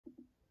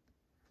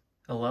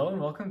Hello and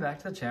welcome back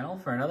to the channel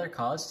for another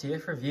College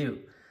TF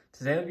review.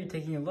 Today we'll be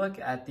taking a look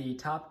at the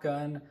Top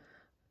Gun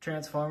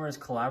Transformers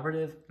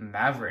Collaborative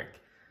Maverick.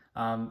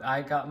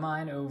 I got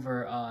mine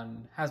over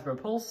on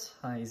Hasbro Pulse.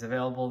 He's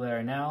available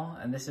there now,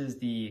 and this is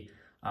the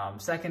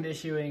second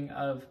issuing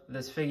of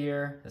this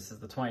figure. This is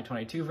the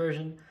 2022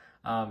 version,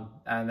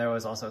 and there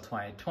was also a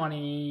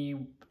 2020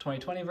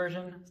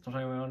 version,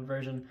 2021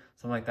 version,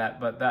 something like that.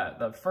 But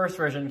the first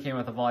version came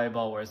with a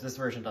volleyball, whereas this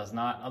version does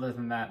not. Other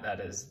than that, that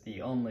is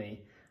the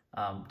only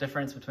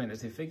difference between the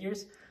two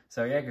figures.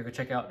 So yeah, go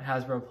check out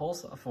Hasbro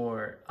Pulse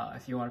for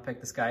if you want to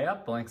pick this guy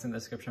up. The link's in the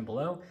description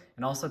below.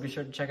 And also be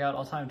sure to check out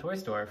All Time Toy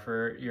Store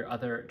for your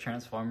other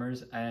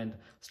Transformers and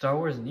Star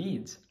Wars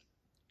needs.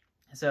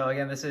 So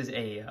again, this is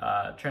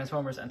a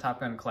Transformers and Top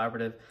Gun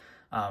collaborative,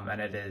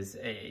 and it is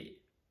a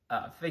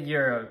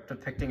figure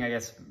depicting, I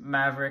guess,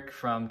 Maverick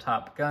from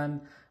Top Gun,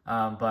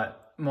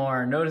 but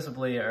more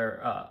noticeably,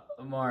 or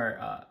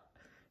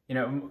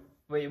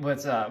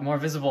what's more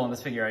visible in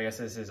this figure, I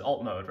guess, is his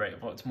alt mode,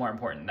 right? What's more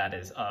important, that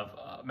is, of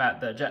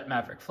the jet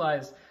Maverick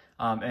flies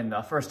in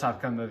the first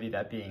Top Gun movie,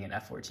 that being an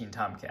F-14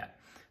 Tomcat.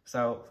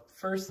 So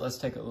first, let's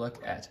take a look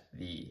at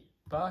the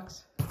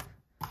box.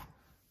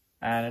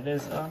 And it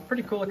is a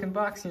pretty cool looking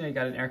box. You know, you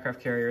got an aircraft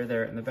carrier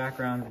there in the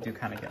background. We do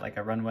kind of get like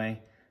a runway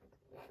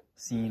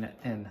scene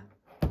in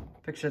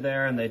picture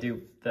there, and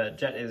the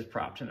jet is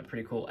propped in a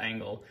pretty cool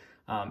angle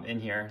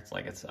in here. It's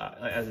like it's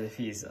as if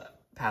he's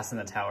passing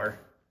the tower.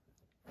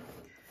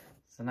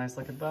 It's a nice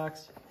looking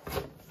box.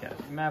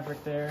 Got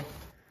Maverick there,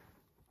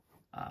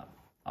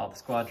 all the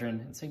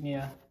squadron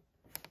insignia,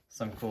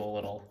 some cool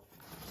little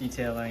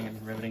detailing and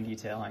riveting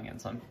detailing,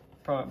 and some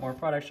more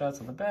product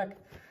shots on the back.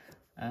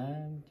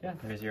 And yeah,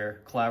 there's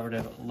your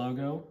collaborative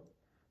logo.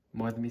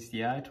 More than meets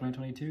the eye,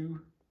 2022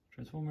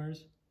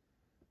 Transformers.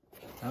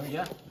 Oh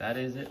yeah, that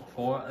is it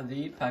for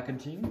the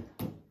packaging.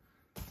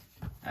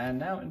 And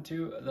now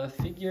into the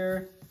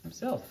figure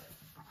himself.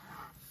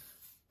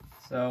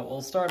 So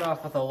we'll start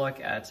off with a look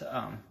at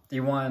the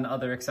one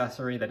other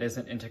accessory that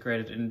isn't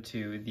integrated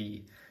into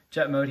the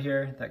jet mode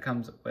here that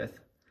comes with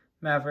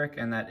Maverick,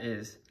 and that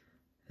is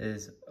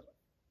his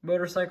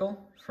motorcycle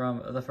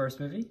from the first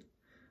movie.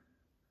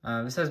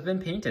 This has been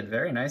painted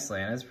very nicely,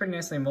 and it's pretty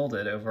nicely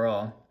molded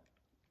overall.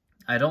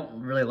 I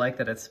don't really like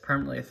that it's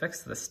permanently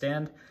affixed to the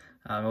stand.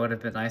 It would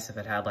have been nice if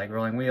it had like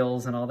rolling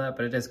wheels and all that,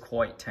 but it is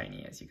quite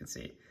tiny, as you can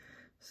see.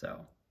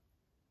 So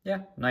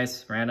yeah,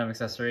 nice random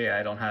accessory.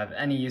 I don't have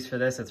any use for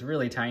this. It's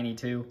really tiny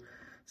too,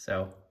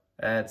 so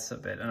it's a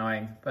bit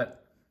annoying,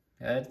 but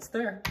it's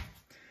there.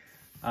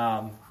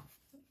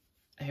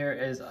 Here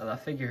is the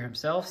figure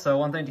himself. So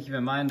one thing to keep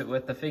in mind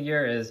with the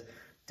figure is,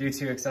 due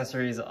to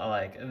accessories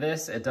like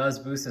this, it does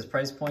boost his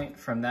price point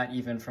from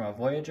a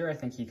Voyager. I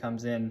think he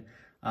comes in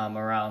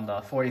around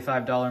the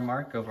 $45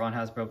 mark over on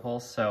Hasbro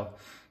Pulse. So,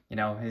 you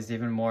know, he's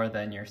even more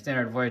than your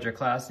standard Voyager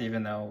class,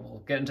 even though we'll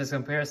get into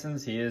some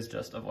comparisons, he is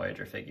just a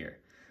Voyager figure.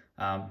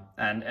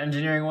 And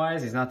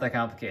engineering-wise, he's not that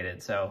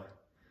complicated, so,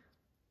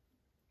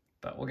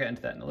 but we'll get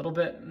into that in a little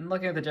bit. And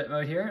looking at the jet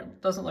mode here,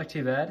 it doesn't look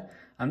too bad.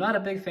 I'm not a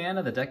big fan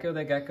of the deco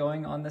they got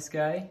going on this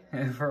guy.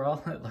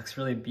 Overall, it looks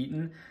really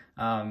beaten.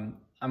 I'm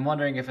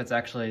wondering if it's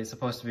actually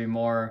supposed to be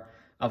more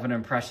of an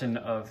impression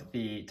of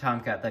the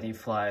Tomcat that he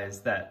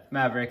flies, that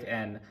Maverick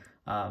and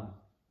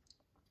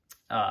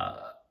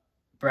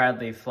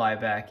Bradley fly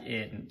back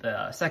in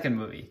the second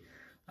movie,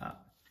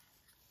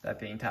 that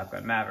being Top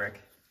Gun Maverick,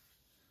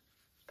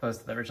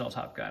 opposed to the original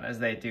Top Gun, as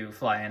they do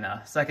fly in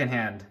a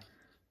secondhand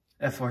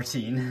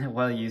F-14,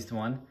 well-used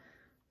one,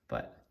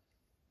 but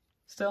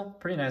still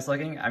pretty nice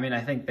looking. I mean,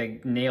 I think they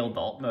nailed the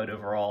alt mode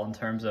overall in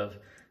terms of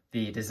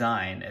the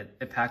design.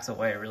 It packs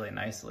away really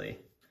nicely,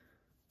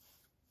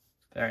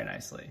 very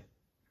nicely.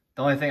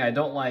 The only thing I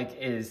don't like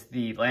is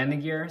the landing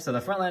gear. So the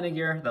front landing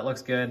gear, that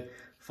looks good,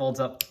 folds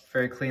up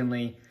very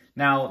cleanly.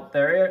 Now,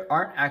 there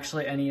aren't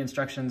actually any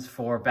instructions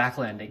for back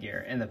landing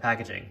gear in the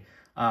packaging.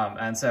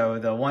 And so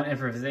the one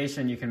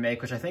improvisation you can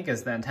make, which I think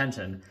is the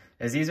intention,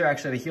 is these are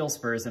actually the heel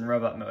spurs in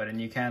robot mode, and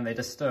they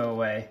just stow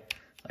away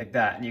like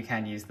that, and you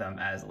can use them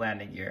as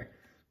landing gear.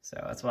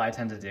 So that's what I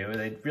tend to do.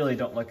 They really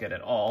don't look good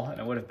at all, and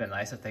it would have been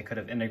nice if they could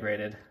have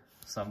integrated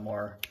some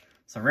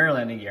rear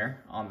landing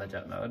gear on the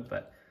jet mode,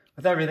 but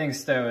with everything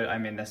stowed, I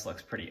mean, this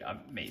looks pretty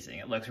amazing.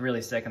 It looks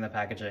really sick in the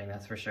packaging,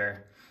 that's for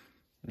sure.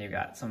 And you've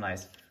got some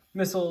nice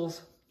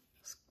missiles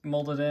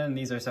molded in.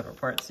 These are separate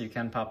parts, so you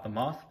can pop them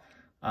off,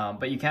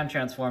 but you can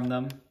transform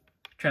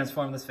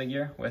this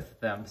figure with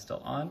them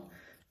still on.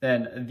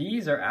 Then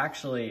these are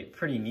actually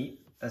pretty neat.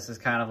 This is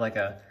kind of like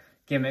a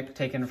gimmick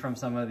taken from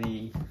some of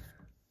the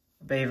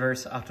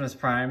Bayverse Optimus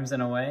Primes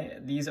in a way.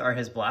 These are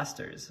his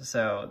blasters.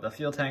 So the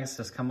fuel tanks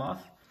just come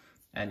off,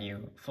 and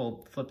you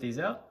flip these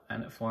out,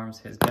 and it forms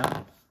his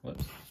gun.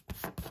 Whoops.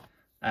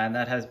 And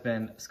that has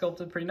been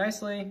sculpted pretty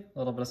nicely. A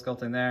little bit of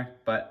sculpting there,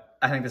 but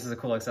I think this is a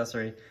cool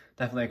accessory.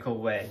 Definitely a cool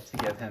way to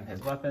give him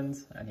his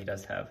weapons, and he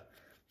does have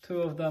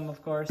two of them,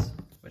 of course,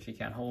 which he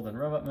can't hold in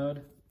robot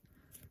mode.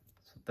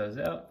 Flip those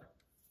out.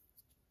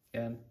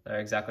 Again, they're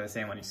exactly the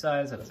same on each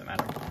side, so it doesn't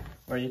matter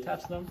where you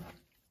attach them.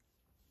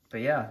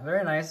 But yeah,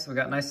 very nice. We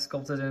got nice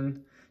sculpted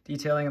in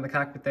detailing in the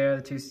cockpit there,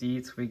 the 2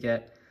 seats. We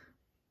get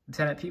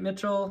Lieutenant Pete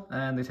Mitchell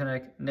and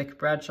Lieutenant Nick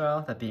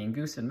Bradshaw, that being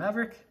Goose and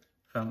Maverick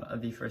from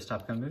the first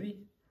Top Gun movie.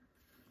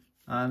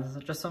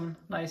 Just some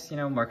nice,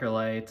 marker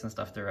lights and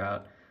stuff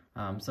throughout.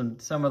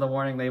 Some of the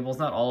warning labels,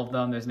 not all of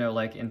them. There's no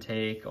like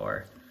intake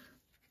or,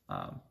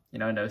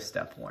 no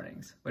step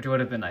warnings, which would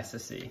have been nice to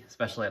see,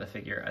 especially at a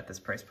figure at this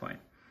price point.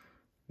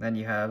 Then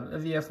you have a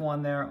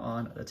VF1 there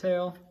on the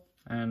tail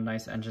and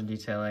nice engine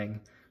detailing.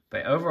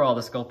 But overall,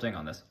 the sculpting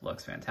on this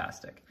looks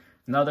fantastic.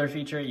 Another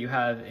feature you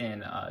have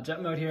in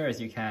jet mode here is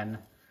you can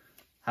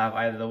have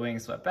either the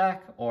wings swept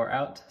back or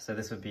out. So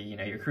this would be,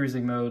 your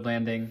cruising mode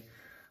landing,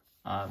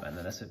 and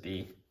then this would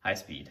be high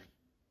speed.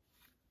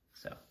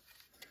 So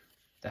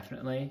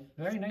definitely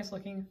very nice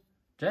looking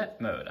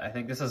jet mode. I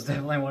think this is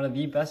definitely one of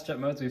the best jet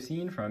modes we've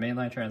seen from a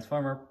mainline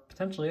Transformer,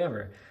 potentially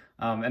ever.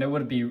 And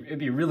it'd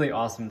be really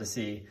awesome to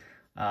see.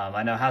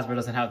 I know Hasbro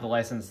doesn't have the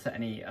license to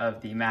any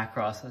of the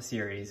Macross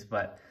series,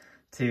 but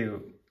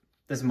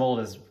this mold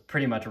is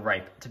pretty much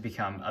ripe to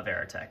become a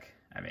Veritech.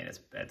 I mean,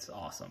 it's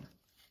awesome.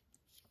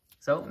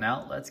 So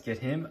now let's get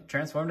him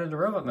transformed into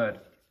robot mode.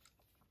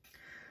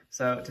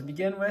 So to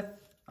begin with,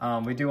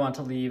 we do want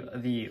to leave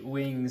the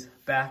wings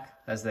back,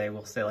 as they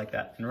will stay like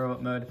that in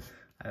robot mode.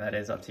 That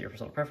is up to your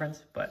personal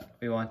preference, but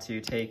we want to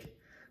take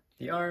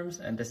the arms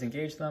and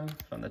disengage them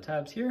from the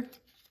tabs here.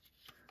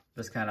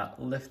 Just kind of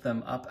lift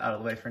them up out of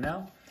the way for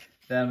now.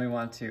 Then we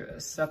want to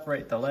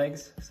separate the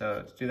legs.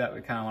 So to do that,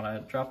 we kind of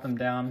want to drop them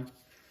down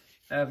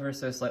ever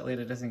so slightly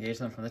to disengage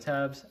them from the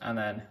tabs, and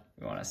then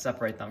we want to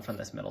separate them from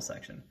this middle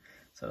section.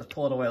 So just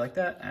pull it away like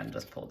that and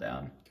just pull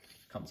down.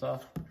 Comes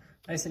off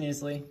nice and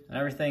easily, and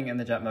everything in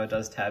the jet mode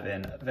does tab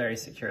in very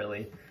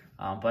securely,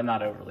 but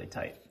not overly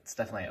tight. It's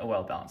definitely a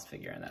well-balanced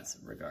figure in that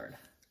regard.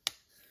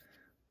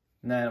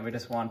 And then we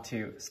just want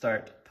to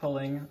start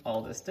pulling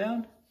all this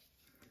down.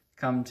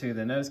 Come to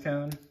the nose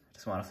cone,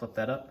 just want to flip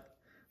that up.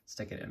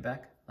 Stick it in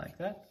back like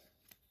that.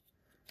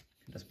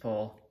 Just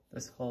pull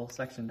this whole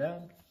section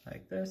down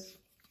like this.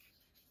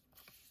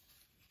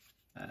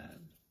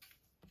 And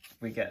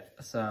we get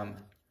some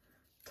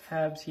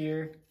tabs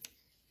here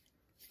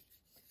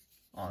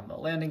on the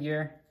landing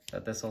gear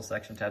that this whole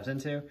section tabs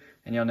into.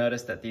 And you'll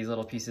notice that these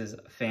little pieces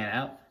fan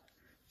out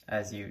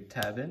as you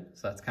tab in.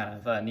 So that's kind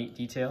of a neat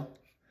detail.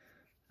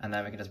 And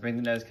then we can just bring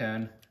the nose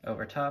cone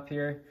over top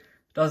here.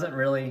 Doesn't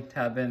really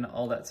tab in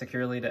all that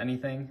securely to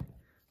anything.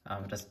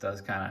 It just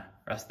does kind of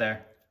rest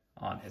there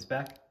on his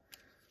back.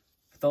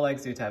 But the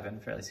legs do tab in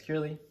fairly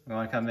securely. We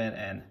want to come in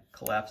and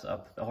collapse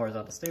up the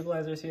horizontal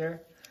stabilizers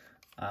here.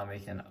 We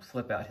can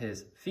flip out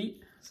his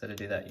feet. So to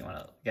do that, you want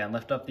to, again,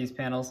 lift up these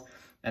panels.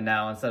 And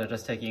now instead of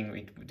just taking,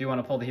 we do want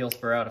to pull the heel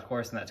spur out, of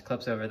course, and that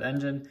clips over the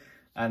engine.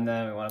 And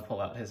then we want to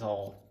pull out his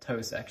whole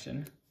toe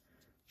section,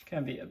 which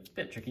can be a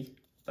bit tricky,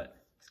 but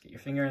just get your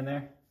finger in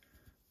there,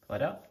 pull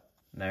it out.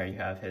 And there you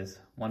have his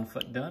 1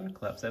 foot done.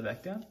 Collapse that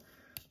back down.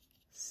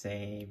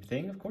 Same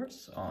thing, of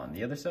course, on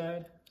the other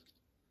side.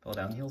 Pull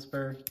down the heel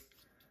spur,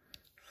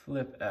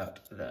 flip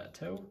out the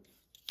toe,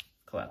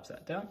 collapse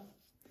that down.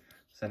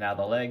 So now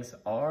the legs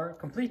are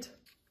complete.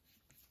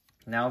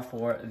 Now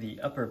for the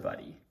upper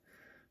body.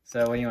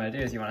 So what you want to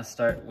do is you want to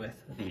start with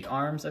the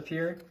arms up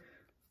here.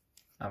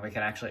 We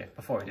can actually,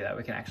 before we do that,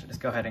 we can actually just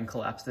go ahead and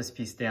collapse this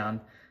piece down.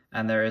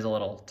 And there is a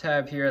little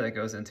tab here that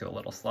goes into a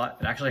little slot.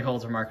 It actually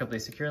holds remarkably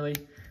securely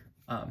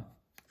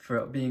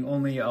for being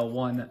only a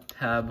 1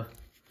 tab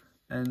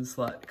and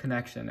slot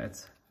connection.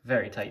 It's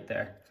very tight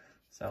there.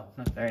 So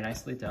very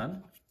nicely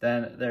done.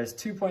 Then there's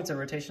 2 points of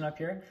rotation up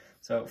here.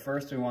 So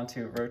first we want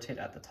to rotate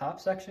at the top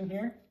section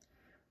here.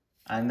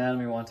 And then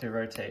we want to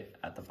rotate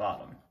at the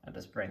bottom and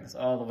just bring this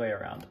all the way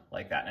around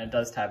like that. And it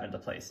does tab into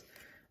place.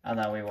 And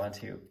then we want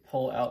to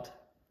pull out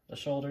the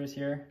shoulders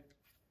here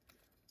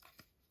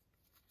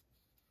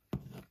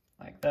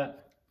like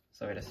that.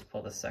 So we just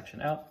pull this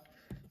section out.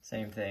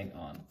 Same thing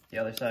on the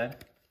other side.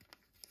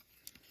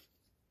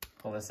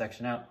 Pull this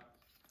section out.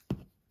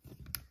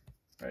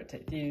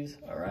 Rotate these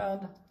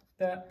around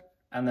that.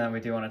 And then we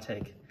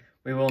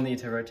will need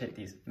to rotate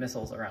these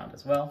missiles around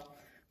as well.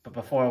 But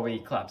before we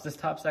collapse this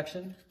top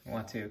section, we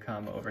want to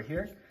come over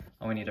here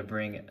and we need to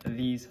bring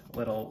these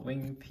little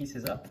wing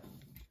pieces up.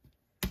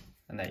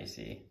 And there you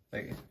see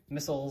the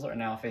missiles are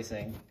now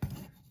facing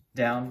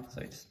down.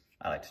 So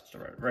I like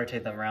to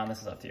rotate them around.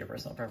 This is up to your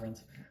personal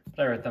preference.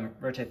 But I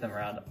rotate them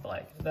around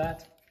like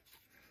that.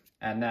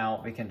 And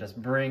now we can just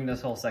bring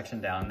this whole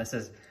section down. This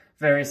is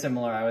very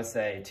similar, I would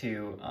say,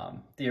 to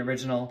the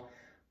original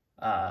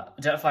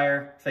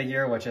Jetfire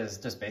figure, which is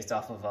just based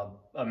off of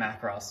a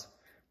Macross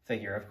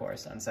figure, of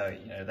course. And so,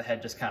 the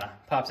head just kind of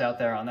pops out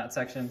there on that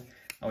section.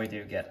 And we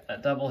do get a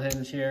double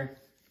hinge here.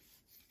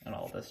 And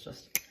all this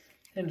just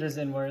hinges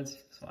inwards.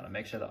 Just want to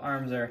make sure the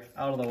arms are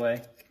out of the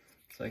way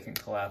so we can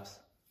collapse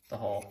the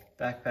whole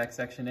backpack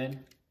section in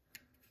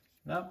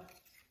and up.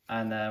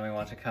 And then we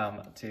want to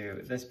come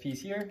to this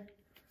piece here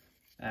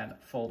and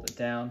fold it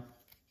down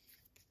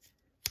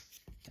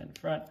in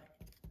front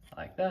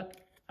like that.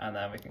 And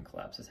then we can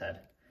collapse his head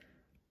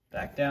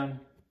back down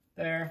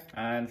there.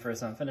 And for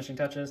some finishing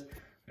touches,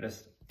 we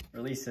just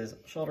release his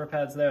shoulder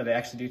pads there. They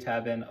actually do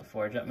tab in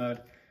for jet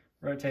mode.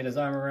 Rotate his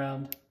arm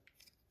around,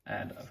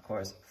 and of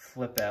course,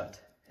 flip out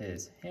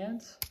his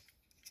hands.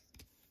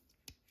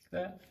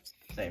 Like that.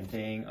 Same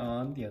thing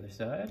on the other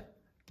side.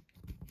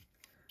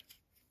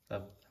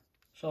 Up,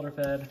 shoulder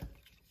pad,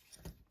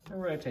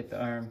 rotate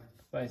the arm,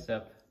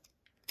 bicep,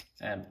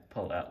 and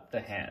pull out the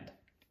hand.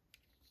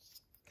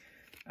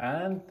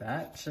 And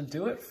that should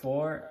do it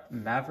for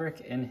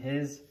Maverick in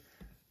his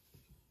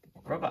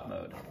robot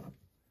mode.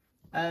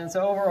 And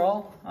so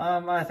overall,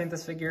 I think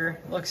this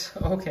figure looks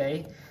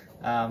okay.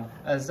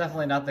 It's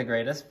definitely not the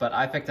greatest, but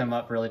I picked him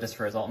up really just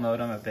for his alt mode.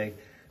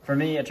 For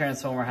me, a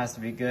Transformer has to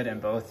be good in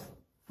both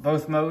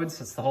modes.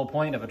 It's the whole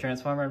point of a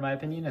Transformer, in my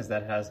opinion, is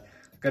that it has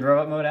good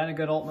robot mode and a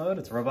good alt mode.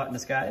 It's a robot in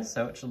disguise,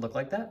 so it should look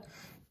like that.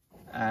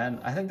 And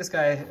I think this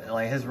guy,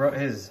 like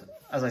his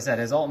as I said,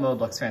 his alt mode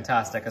looks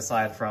fantastic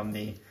aside from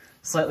the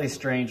slightly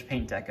strange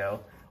paint deco.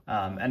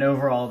 And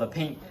overall,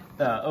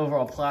 the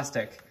overall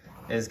plastic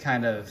is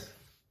kind of,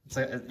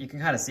 you can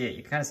kind of see it.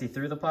 You can kind of see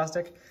through the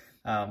plastic,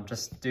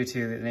 just due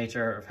to the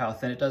nature of how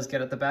thin it does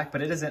get at the back,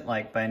 but it isn't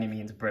like by any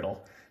means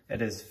brittle.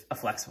 It is a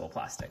flexible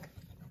plastic.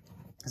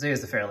 So he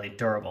is a fairly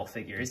durable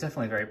figure. He's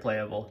definitely very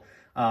playable.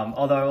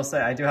 Although I will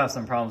say I do have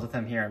some problems with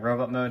him here in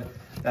robot mode.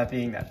 That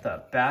being that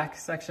the back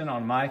section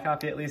on my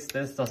copy, at least,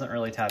 this doesn't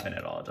really tab in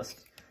at all. It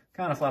just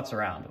kind of flaps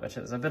around, which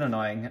is a bit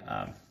annoying.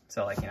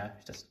 So like,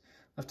 just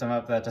lift him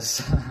up. That just,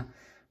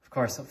 of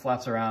course, it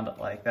flaps around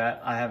like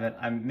that.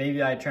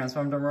 Maybe I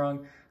transformed him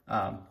wrong.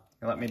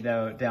 Let me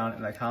know down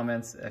in the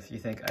comments if you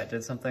think I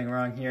did something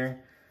wrong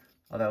here.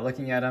 Although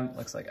looking at him,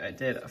 looks like I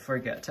did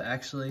forget to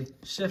actually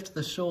shift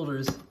the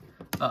shoulders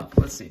up.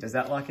 Let's see, does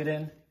that lock it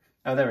in?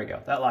 Oh, there we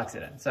go, that locks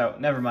it in. So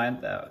never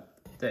mind,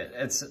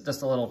 it's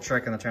just a little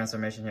trick in the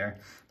transformation here.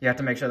 You have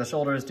to make sure the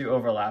shoulders do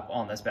overlap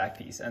on this back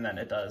piece, and then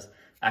it does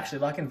actually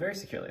lock in very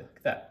securely,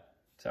 like that.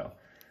 So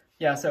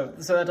yeah, so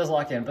that does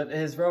lock in, but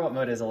his robot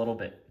mode is a little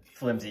bit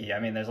flimsy. I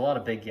mean, there's a lot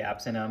of big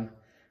gaps in him,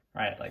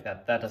 right? Like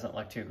that doesn't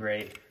look too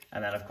great.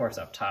 And then of course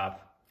up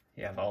top,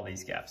 you have all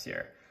these gaps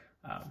here.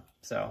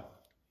 So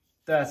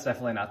that's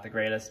definitely not the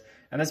greatest.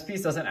 And this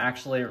piece doesn't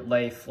actually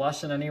lay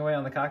flush in any way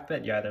on the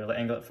cockpit. You either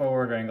angle it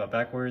forward or angle it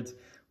backwards,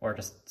 or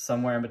just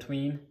somewhere in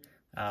between.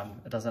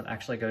 It doesn't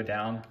actually go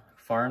down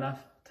far enough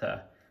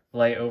to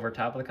lay over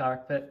top of the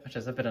cockpit, which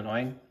is a bit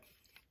annoying.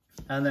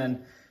 And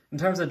then in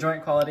terms of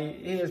joint quality,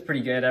 he is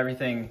pretty good.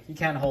 He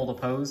can hold a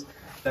pose,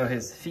 though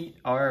his feet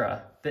are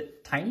a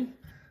bit tiny.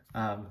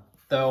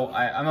 Though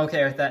I'm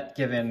okay with that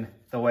given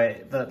the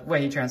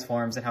way he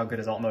transforms and how good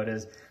his alt mode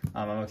is.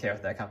 I'm okay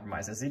with that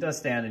compromises. He does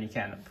stand and you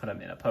can put him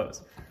in a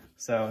pose.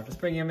 So just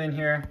bring him in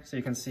here so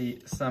you can see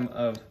some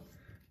of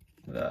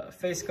the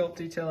face sculpt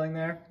detailing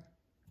there.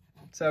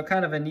 So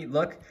kind of a neat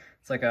look.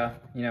 It's like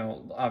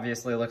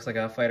obviously looks like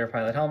a fighter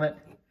pilot helmet.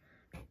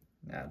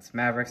 It's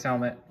Maverick's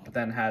helmet, but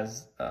then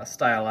has a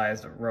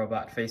stylized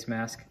robot face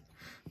mask.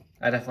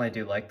 I definitely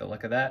do like the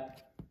look of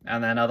that.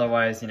 And then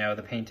otherwise,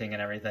 the painting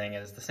and everything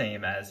is the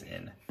same as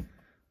in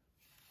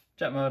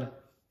jet mode.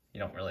 You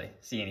don't really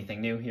see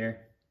anything new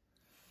here.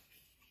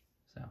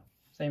 So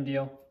same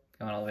deal,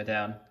 going all the way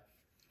down.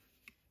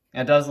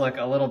 It does look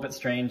a little bit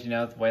strange,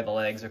 the way the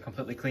legs are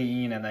completely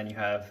clean and then you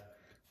have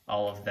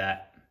all of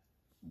that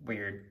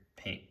weird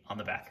paint on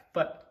the back.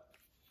 But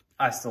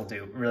I still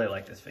do really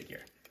like this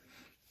figure.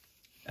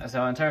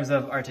 So in terms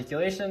of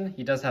articulation,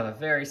 he does have a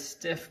very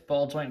stiff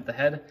ball joint at the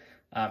head.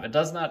 It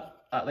does not,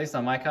 at least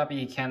on my copy,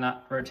 he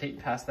cannot rotate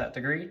past that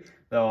degree,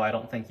 though I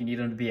don't think you need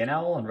him to be an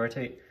owl and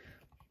rotate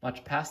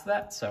much past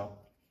that, so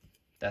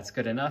that's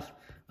good enough.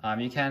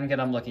 You can get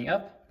him looking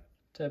up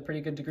to a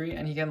pretty good degree,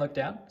 and he can look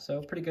down,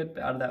 so pretty good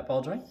out of that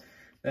ball joint.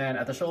 Then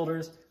at the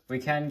shoulders, we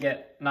can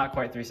get not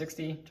quite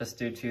 360, just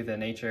due to the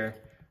nature.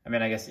 I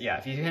mean, I guess, yeah,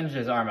 if you hinge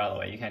his arm out of the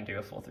way, you can do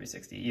a full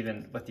 360,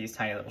 even with these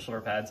tiny little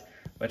shoulder pads,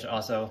 which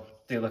also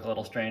do look a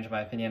little strange in my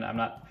opinion. I'm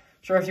not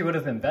sure if he would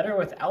have been better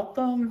without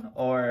them,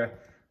 or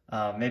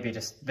maybe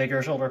just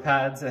bigger shoulder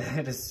pads.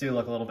 It just do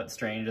look a little bit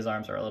strange. His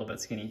arms are a little bit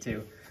skinny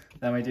too.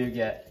 Then we do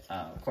get,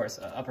 of course,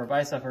 upper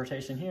bicep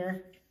rotation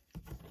here,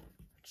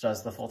 which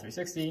does the full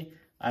 360.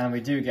 And then we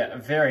do get a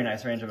very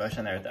nice range of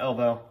motion there at the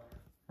elbow,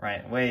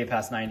 right, way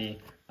past 90.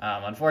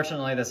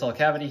 Unfortunately, this whole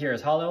cavity here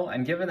is hollow,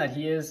 and given that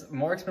he is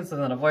more expensive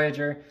than a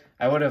Voyager,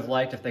 I would have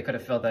liked if they could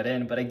have filled that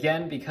in. But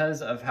again,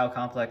 because of how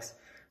complex,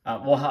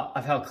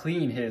 of how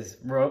clean his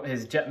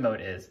jet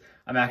mode is,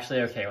 I'm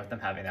actually okay with them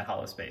having that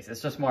hollow space.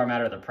 It's just more a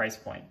matter of the price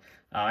point.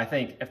 I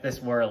think if this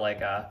were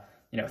like a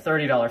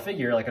 $30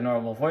 figure, like a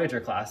normal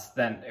Voyager class,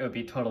 then it would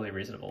be totally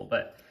reasonable.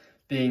 But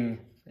being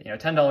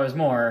 $10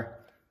 more,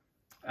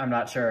 I'm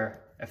not sure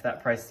if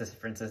that price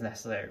difference is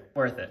necessarily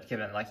worth it,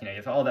 given you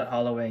have all that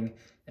hollowing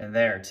in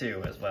there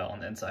too as well on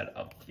the inside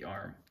of the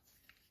arm.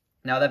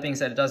 Now that being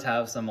said, it does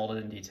have some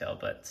molded in detail,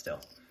 but still,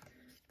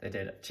 they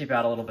did cheap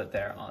out a little bit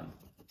there on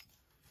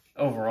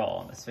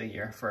overall on this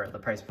figure for the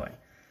price point.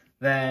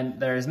 Then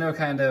there is no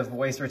kind of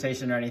waist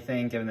rotation or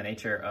anything given the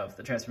nature of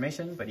the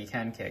transformation, but he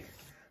can kick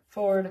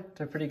forward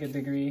to a pretty good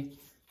degree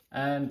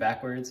and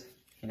backwards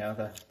You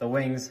know, the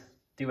wings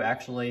do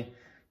actually,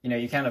 you know,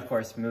 you can of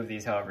course move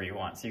these however you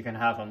want. So you can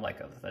have them like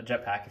a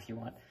jetpack if you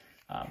want,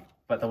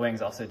 but the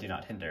wings also do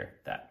not hinder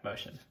that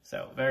motion.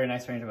 So very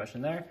nice range of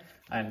motion there.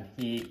 And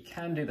he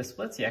can do the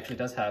splits. He actually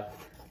does have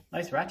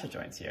nice ratchet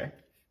joints here.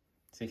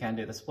 So you can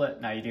do the split.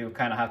 Now you do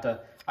kind of have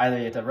to, either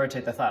you have to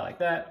rotate the thigh like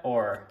that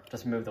or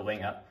just move the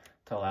wing up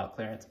to allow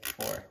clearance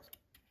for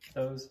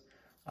those,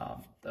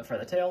 for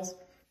the tails.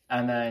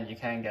 And then you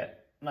can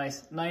get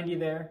nice 90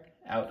 there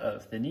out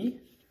of the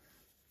knee.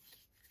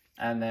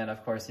 And then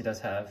of course he does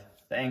have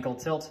the ankle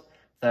tilt,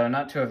 though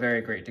not to a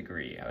very great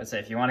degree. I would say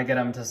if you want to get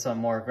him to some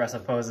more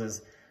aggressive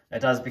poses, it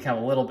does become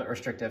a little bit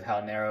restrictive how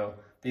narrow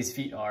these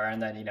feet are.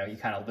 And then, you know, you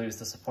kind of lose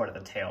the support of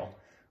the tail,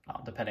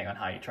 depending on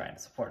how you try and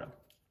support him.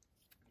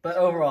 But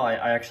overall, I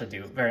actually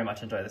do very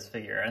much enjoy this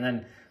figure. And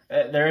then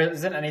there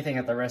isn't anything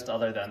at the wrist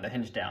other than the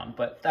hinge down,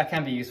 but that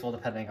can be useful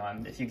depending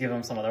on if you give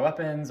him some other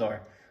weapons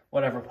or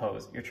whatever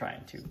pose you're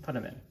trying to put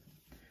him in.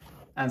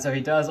 And so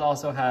he does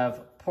also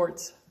have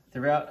ports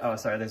throughout. Oh,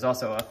 sorry, there's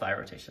also a thigh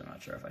rotation. I'm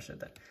not sure if I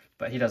should that,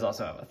 but he does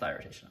also have a thigh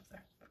rotation up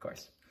there, of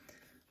course.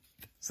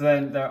 So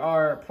then there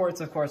are ports,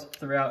 of course,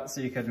 throughout,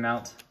 so you could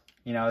mount,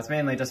 you know, it's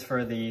mainly just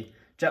for the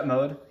jet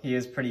mode. He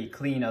is pretty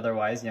clean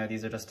otherwise, you know,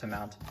 these are just to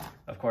mount,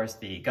 of course,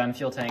 the gun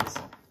fuel tanks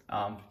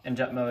in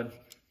jet mode.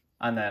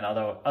 And then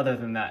other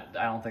than that,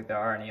 I don't think there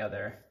are any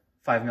other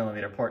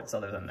 5mm ports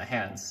other than the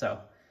hands. So,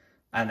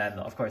 and then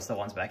of course the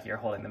ones back here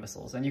holding the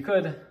missiles. And you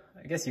could,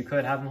 I guess you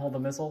could have them hold the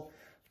missile.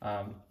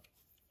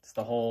 It's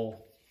this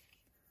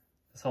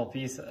whole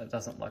piece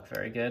doesn't look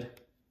very good.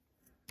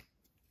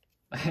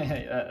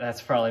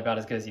 That's probably about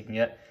as good as you can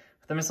get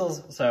with the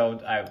missiles.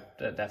 So I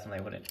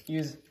definitely wouldn't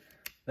use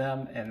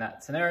them in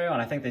that scenario.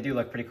 And I think they do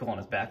look pretty cool on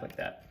his back like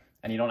that.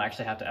 And you don't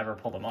actually have to ever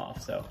pull them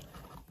off. So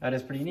that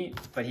is pretty neat.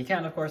 But he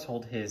can, of course,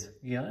 hold his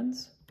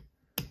guns,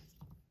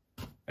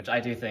 which I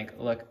do think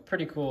look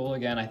pretty cool.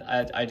 Again,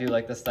 I do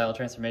like this style of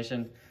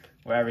transformation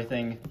where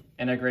everything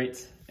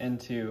integrates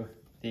into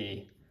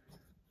the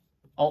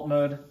alt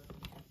mode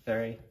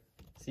very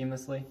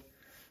seamlessly.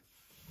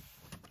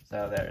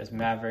 So there is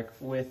Maverick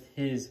with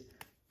his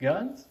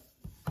guns.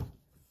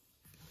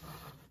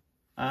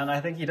 And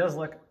I think he does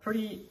look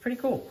pretty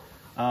cool.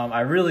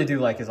 I really do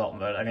like his alt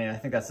mode. I mean, I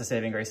think that's the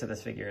saving grace of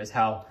this figure is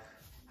how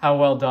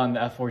well done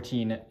the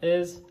F-14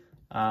 is.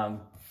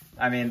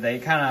 I mean, they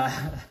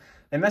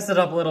they messed it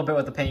up a little bit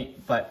with the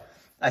paint, but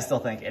I still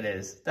think it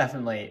is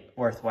definitely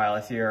worthwhile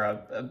if you're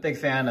a big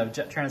fan of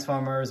jet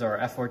transformers or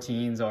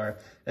F-14s, or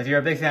if you're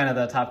a big fan of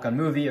the Top Gun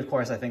movie. Of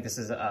course, I think this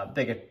is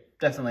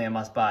definitely a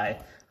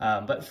must-buy.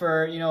 But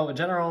for, you know,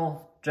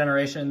 general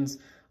generations,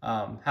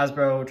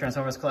 Hasbro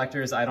Transformers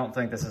collectors, I don't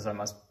think this is a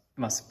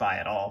must-buy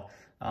at all.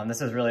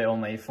 This is really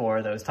only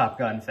for those Top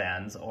Gun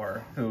fans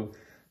or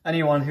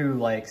anyone who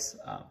likes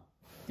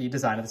the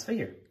design of this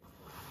figure.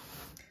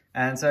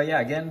 And so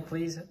yeah, again,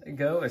 please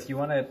go if you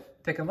want to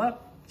pick him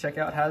up. Check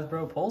out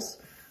Hasbro Pulse.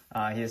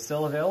 He is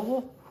still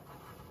available.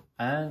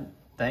 And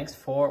thanks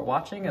for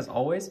watching. As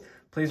always,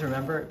 please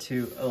remember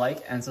to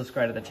like and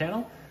subscribe to the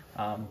channel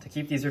to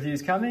keep these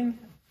reviews coming.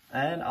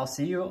 And I'll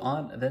see you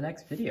on the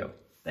next video.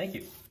 Thank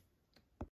you.